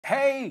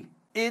Hey,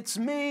 it's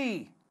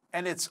me,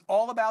 and it's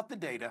all about the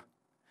data.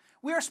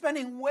 We are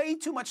spending way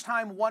too much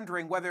time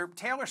wondering whether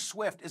Taylor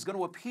Swift is going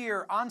to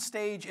appear on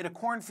stage in a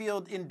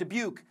cornfield in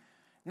Dubuque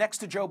next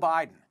to Joe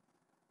Biden.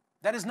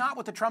 That is not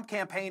what the Trump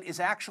campaign is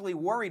actually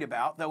worried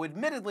about, though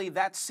admittedly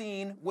that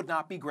scene would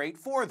not be great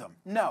for them.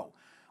 No,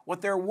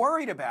 what they're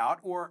worried about,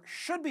 or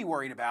should be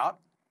worried about,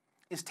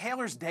 is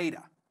Taylor's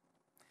data.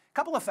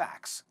 Couple of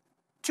facts.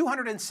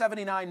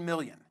 279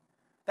 million.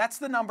 That's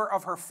the number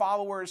of her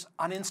followers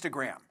on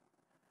Instagram.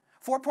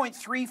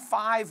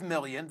 4.35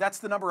 million, that's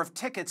the number of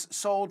tickets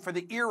sold for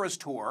the Eras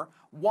Tour.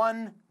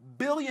 $1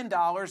 billion,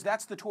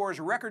 that's the tour's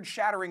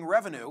record-shattering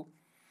revenue.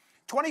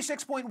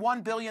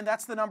 26.1 billion,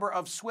 that's the number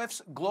of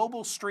Swift's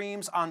global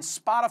streams on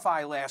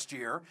Spotify last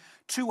year.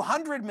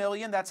 200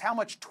 million, that's how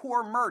much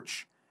tour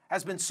merch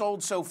has been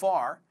sold so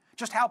far.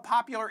 Just how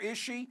popular is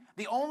she?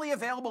 The only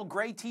available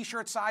gray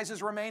t-shirt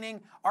sizes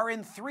remaining are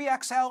in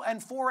 3XL and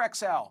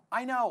 4XL.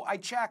 I know, I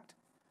checked.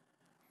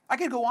 I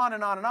could go on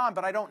and on and on,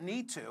 but I don't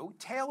need to.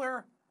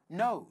 Taylor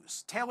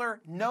knows. Taylor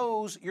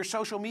knows your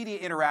social media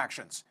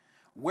interactions,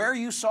 where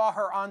you saw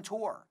her on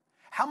tour,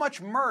 how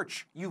much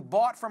merch you've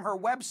bought from her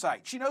website.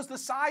 She knows the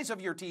size of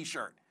your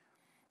t-shirt,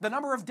 the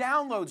number of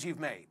downloads you've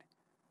made.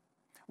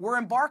 We're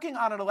embarking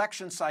on an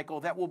election cycle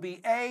that will be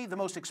A, the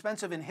most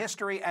expensive in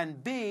history,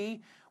 and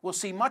B, will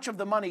see much of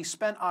the money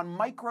spent on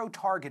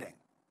micro-targeting.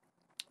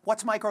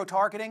 What's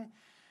micro-targeting?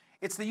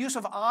 It's the use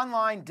of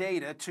online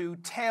data to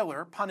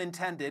tailor, pun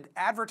intended,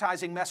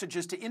 advertising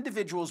messages to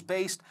individuals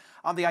based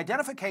on the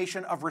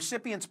identification of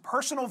recipients'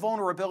 personal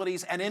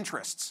vulnerabilities and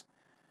interests.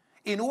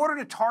 In order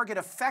to target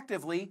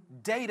effectively,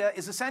 data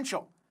is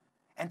essential,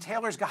 and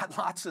Taylor's got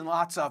lots and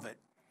lots of it.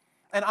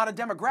 And on a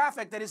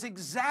demographic that is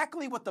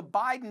exactly what the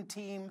Biden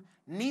team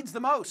needs the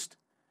most: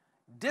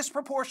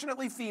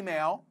 disproportionately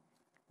female,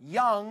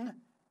 young,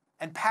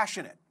 and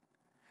passionate.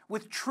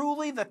 With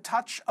truly the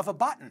touch of a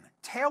button,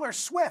 Taylor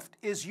Swift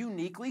is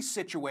uniquely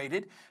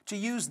situated to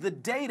use the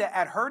data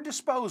at her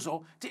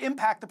disposal to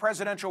impact the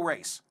presidential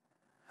race.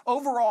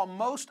 Overall,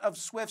 most of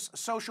Swift's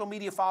social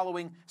media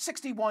following,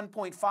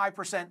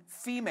 61.5%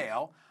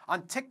 female.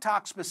 On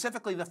TikTok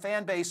specifically, the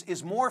fan base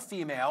is more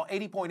female,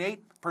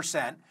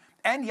 80.8%,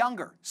 and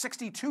younger,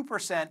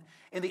 62%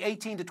 in the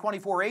 18 to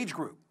 24 age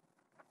group.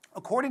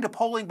 According to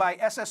polling by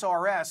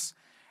SSRS,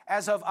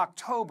 as of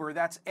October,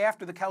 that's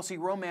after the Kelsey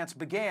romance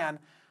began,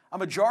 a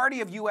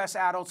majority of U.S.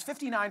 adults,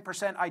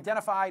 59%,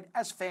 identified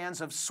as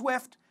fans of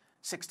Swift.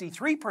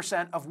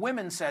 63% of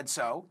women said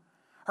so.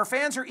 Her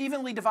fans are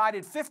evenly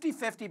divided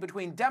 50-50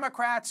 between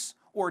Democrats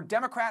or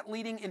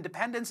Democrat-leaning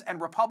independents and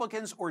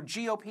Republicans or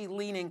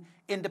GOP-leaning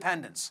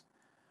independents.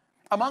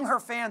 Among her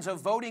fans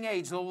of voting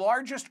age, the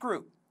largest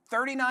group,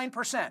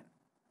 39%,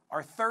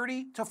 are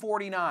 30 to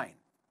 49.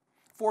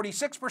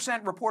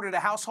 46% reported a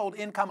household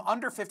income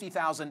under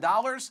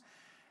 $50,000.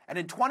 And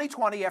in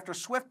 2020, after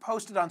Swift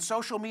posted on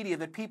social media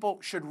that people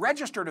should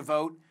register to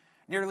vote,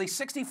 nearly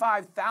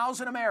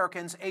 65,000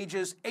 Americans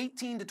ages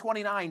 18 to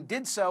 29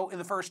 did so in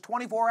the first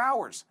 24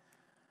 hours.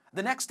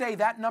 The next day,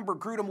 that number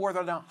grew to more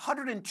than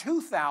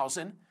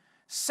 102,000,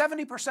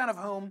 70% of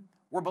whom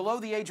were below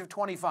the age of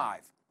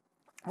 25.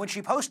 When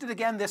she posted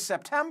again this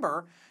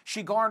September,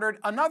 she garnered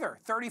another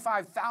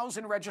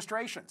 35,000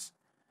 registrations.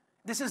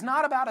 This is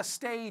not about a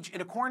stage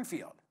in a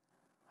cornfield.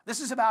 This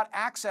is about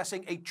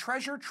accessing a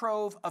treasure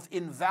trove of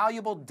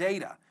invaluable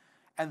data.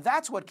 And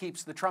that's what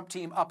keeps the Trump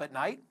team up at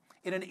night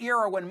in an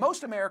era when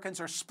most Americans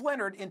are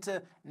splintered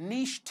into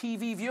niche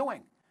TV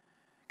viewing.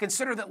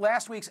 Consider that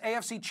last week's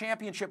AFC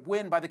Championship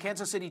win by the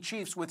Kansas City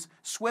Chiefs, with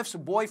Swift's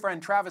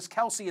boyfriend Travis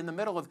Kelce in the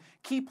middle of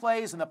key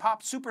plays and the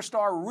pop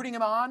superstar rooting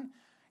him on,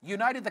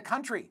 united the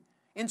country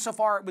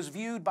insofar it was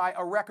viewed by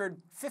a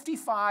record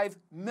 55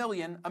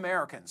 million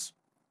Americans.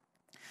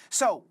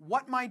 So,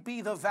 what might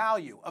be the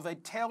value of a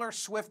Taylor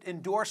Swift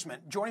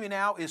endorsement? Joining me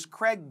now is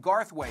Craig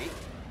Garthwaite.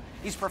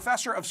 He's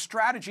professor of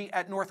strategy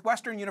at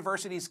Northwestern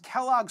University's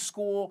Kellogg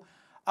School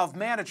of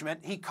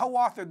Management. He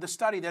co-authored the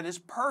study that is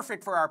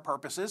perfect for our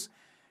purposes.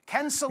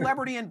 Can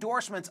celebrity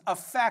endorsements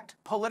affect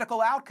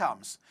political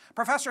outcomes?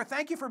 Professor,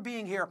 thank you for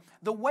being here.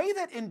 The way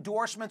that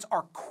endorsements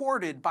are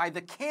courted by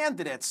the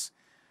candidates,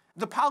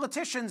 the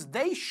politicians,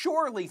 they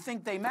surely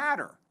think they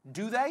matter.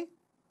 Do they?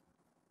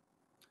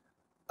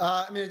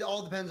 I mean, it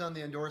all depends on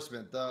the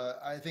endorsement.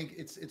 I think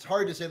it's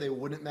hard to say they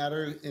wouldn't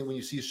matter, and when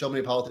you see so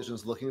many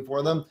politicians looking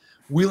for them.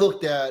 We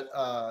looked at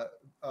Oprah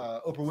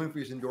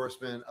Winfrey's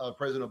endorsement of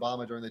President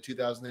Obama during the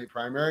 2008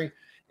 primary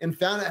and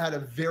found it had a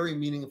very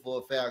meaningful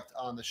effect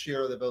on the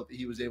share of the vote that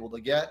he was able to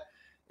get,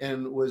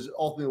 and was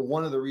ultimately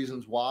one of the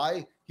reasons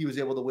why he was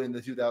able to win the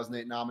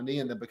 2008 nominee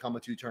and then become a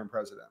two-term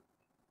president.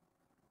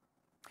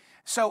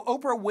 So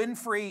Oprah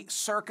Winfrey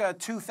circa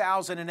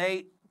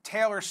 2008,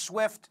 Taylor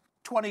Swift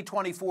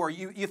 2024.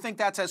 You think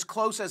that's as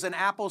close as an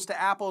apples to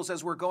apples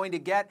as we're going to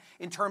get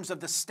in terms of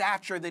the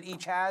stature that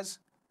each has?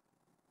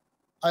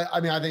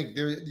 I mean, I think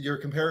your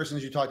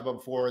comparisons you talked about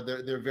before,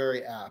 they're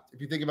very apt.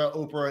 If you think about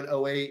Oprah in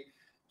 2008,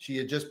 she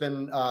had just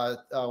been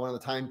one of the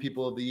Time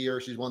People of the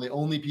Year. She's one of the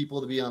only people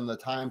to be on the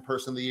Time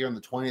Person of the Year in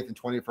the 20th and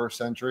 21st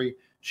century.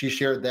 She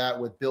shared that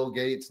with Bill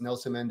Gates,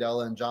 Nelson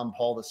Mandela, and John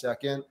Paul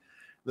II.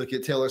 Look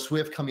at Taylor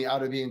Swift coming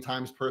out of being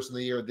Times Person of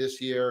the Year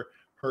this year,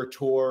 her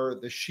tour,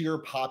 the sheer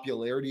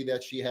popularity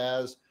that she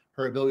has,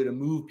 her ability to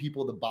move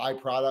people to buy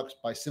products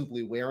by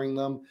simply wearing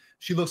them.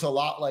 She looks a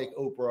lot like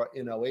Oprah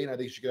in '08, and I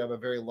think she could have a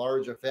very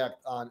large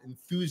effect on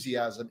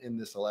enthusiasm in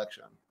this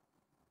election.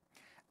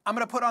 I'm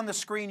going to put on the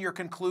screen your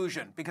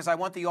conclusion because I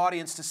want the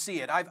audience to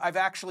see it. I've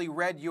actually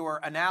read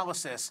your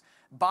analysis.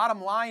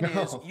 Bottom line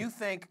is you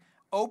think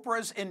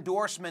Oprah's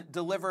endorsement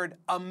delivered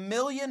 1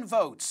 million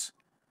votes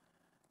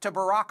to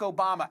Barack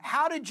Obama.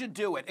 How did you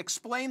do it?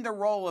 Explain the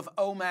role of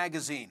O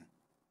Magazine.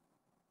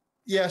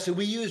 Yeah, so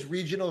we use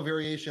regional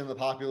variation of the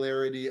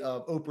popularity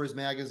of Oprah's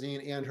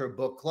magazine and her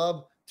book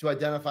club to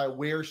identify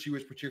where she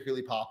was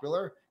particularly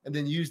popular, and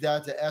then use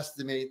that to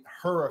estimate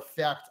her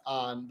effect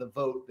on the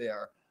vote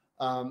there.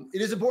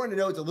 It is important to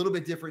know it's a little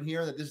bit different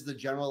here, that this is a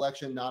general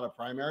election, not a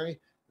primary.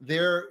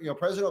 There,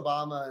 President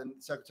Obama and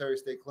Secretary of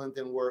State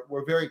Clinton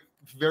were very,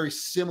 very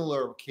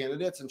similar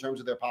candidates in terms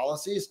of their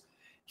policies.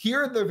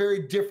 Here, they're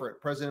very different,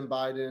 President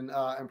Biden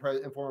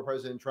and former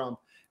President Trump.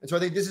 And so I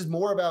think this is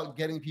more about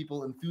getting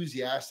people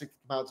enthusiastic to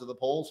come out to the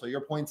polls. So your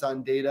points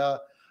on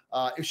data,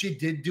 if she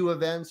did do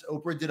events,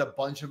 Oprah did a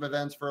bunch of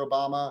events for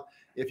Obama.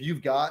 If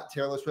you've got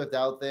Taylor Swift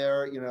out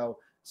there,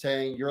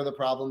 saying you're the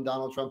problem,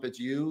 Donald Trump, it's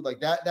you, like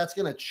that's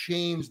going to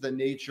change the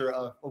nature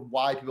of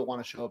why people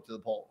want to show up to the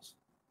polls.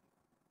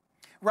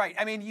 Right.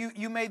 I mean,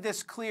 you made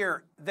this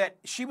clear that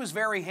she was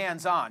very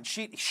hands-on.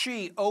 She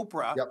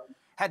Oprah, Yep.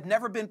 had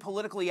never been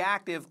politically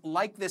active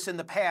like this in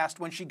the past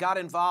when she got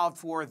involved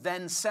for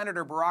then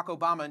Senator Barack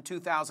Obama in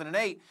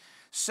 2008.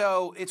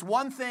 So it's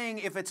one thing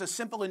if it's a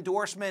simple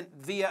endorsement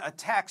via a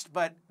text,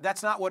 but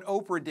that's not what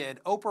Oprah did.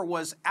 Oprah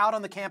was out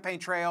on the campaign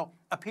trail,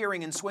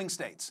 appearing in swing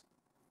states.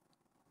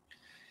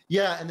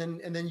 Yeah, and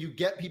then you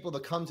get people to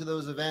come to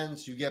those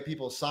events, you get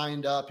people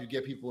signed up, you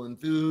get people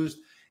enthused.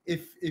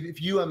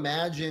 If you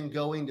imagine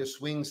going to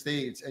swing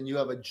states and you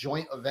have a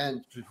joint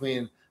event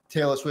between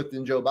Taylor Swift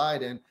and Joe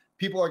Biden,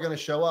 people are going to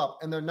show up,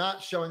 and they're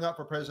not showing up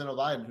for President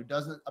Biden, who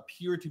doesn't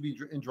appear to be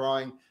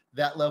drawing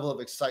that level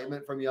of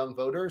excitement from young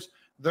voters.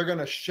 They're going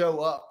to show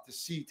up to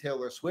see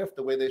Taylor Swift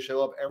the way they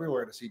show up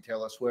everywhere to see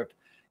Taylor Swift.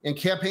 And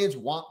campaigns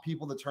want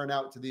people to turn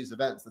out to these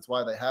events. That's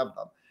why they have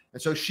them.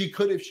 And so she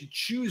could, if she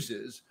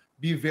chooses,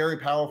 be very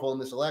powerful in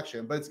this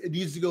election. But it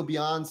needs to go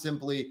beyond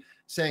simply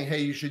saying,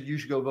 hey, you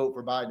should go vote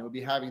for Biden. It would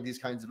be having these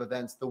kinds of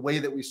events the way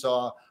that we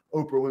saw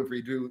Oprah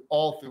Winfrey do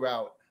all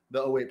throughout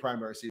the '08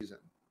 primary season.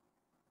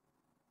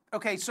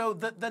 Okay, so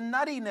the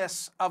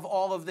nuttiness of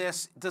all of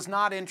this does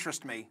not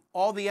interest me.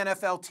 All the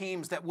NFL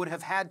teams that would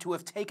have had to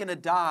have taken a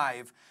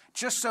dive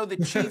just so the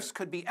Chiefs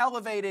could be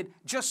elevated,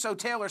 just so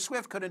Taylor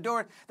Swift could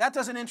endure it, that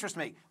doesn't interest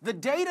me. The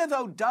data,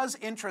 though, does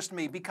interest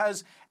me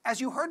because,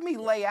 as you heard me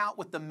lay out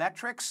with the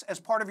metrics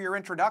as part of your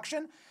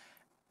introduction,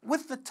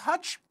 with the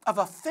touch of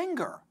a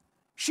finger,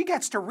 she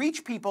gets to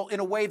reach people in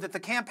a way that the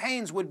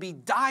campaigns would be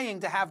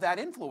dying to have that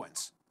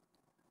influence.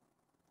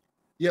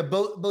 Yeah,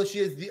 both she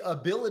has the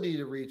ability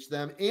to reach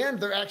them, and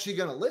they're actually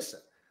going to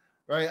listen,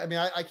 right? I mean,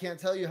 I can't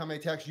tell you how many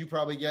texts you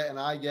probably get and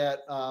I get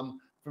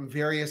from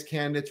various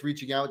candidates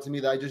reaching out to me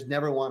that I just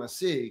never want to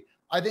see.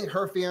 I think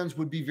her fans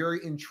would be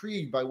very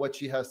intrigued by what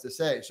she has to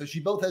say. So she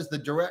both has the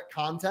direct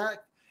contact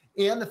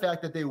and the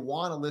fact that they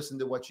want to listen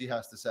to what she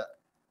has to say.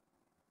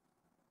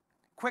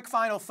 Quick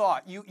final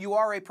thought. You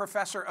are a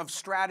professor of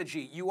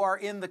strategy. You are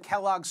in the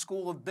Kellogg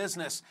School of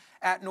Business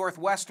at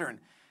Northwestern.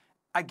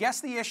 I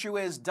guess the issue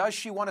is, does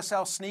she want to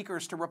sell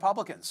sneakers to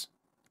Republicans?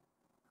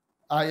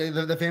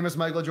 The famous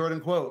Michael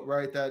Jordan quote,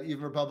 right, that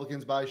even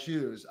Republicans buy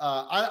shoes.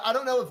 I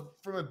don't know if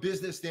from a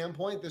business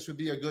standpoint, this would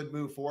be a good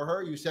move for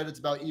her. You said it's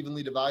about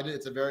evenly divided.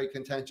 It's a very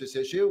contentious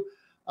issue.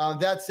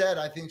 That said,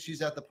 I think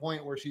she's at the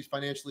point where she's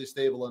financially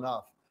stable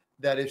enough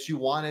that if she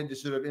wanted to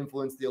sort of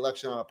influence the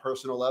election on a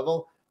personal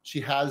level,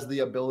 she has the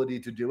ability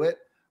to do it.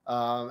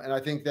 And I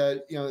think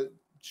that,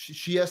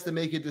 she has to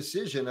make a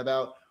decision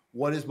about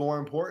what is more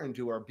important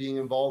to her, being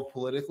involved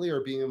politically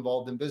or being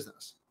involved in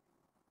business.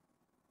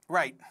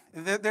 Right.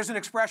 There's an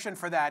expression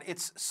for that.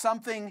 It's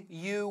something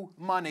you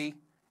money,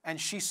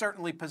 and she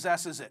certainly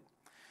possesses it.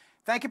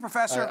 Thank you,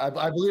 Professor.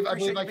 I believe I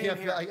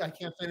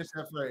can't finish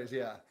that phrase.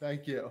 Yeah.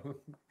 Thank you.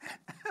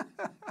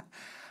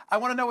 I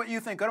want to know what you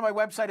think. Go to my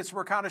website. It's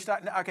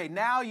Smerconish.net. Okay,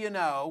 now you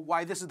know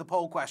why this is the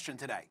poll question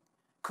today.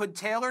 Could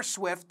Taylor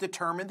Swift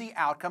determine the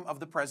outcome of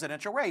the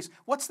presidential race?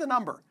 What's the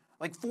number?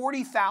 Like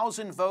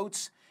 40,000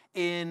 votes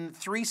in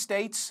 3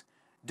 states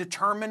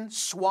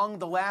swung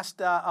the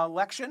last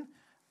election?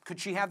 Could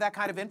she have that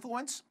kind of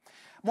influence?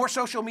 More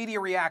social media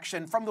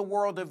reaction from the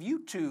world of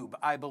YouTube,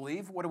 I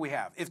believe. What do we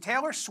have? If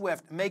Taylor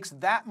Swift makes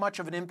that much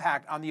of an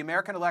impact on the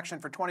American election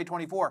for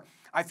 2024,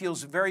 I feel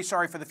very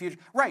sorry for the future.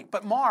 Right,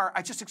 but Mar,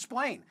 I just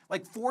explained,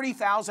 like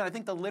 40,000, I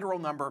think the literal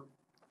number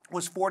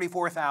was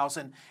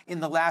 44,000 in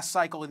the last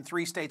cycle in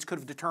 3 states could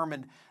have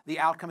determined the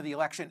outcome of the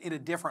election in a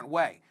different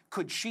way.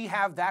 Could she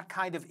have that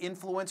kind of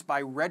influence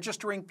by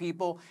registering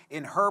people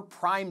in her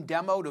prime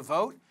demo to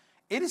vote?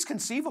 It is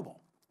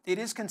conceivable. It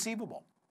is conceivable.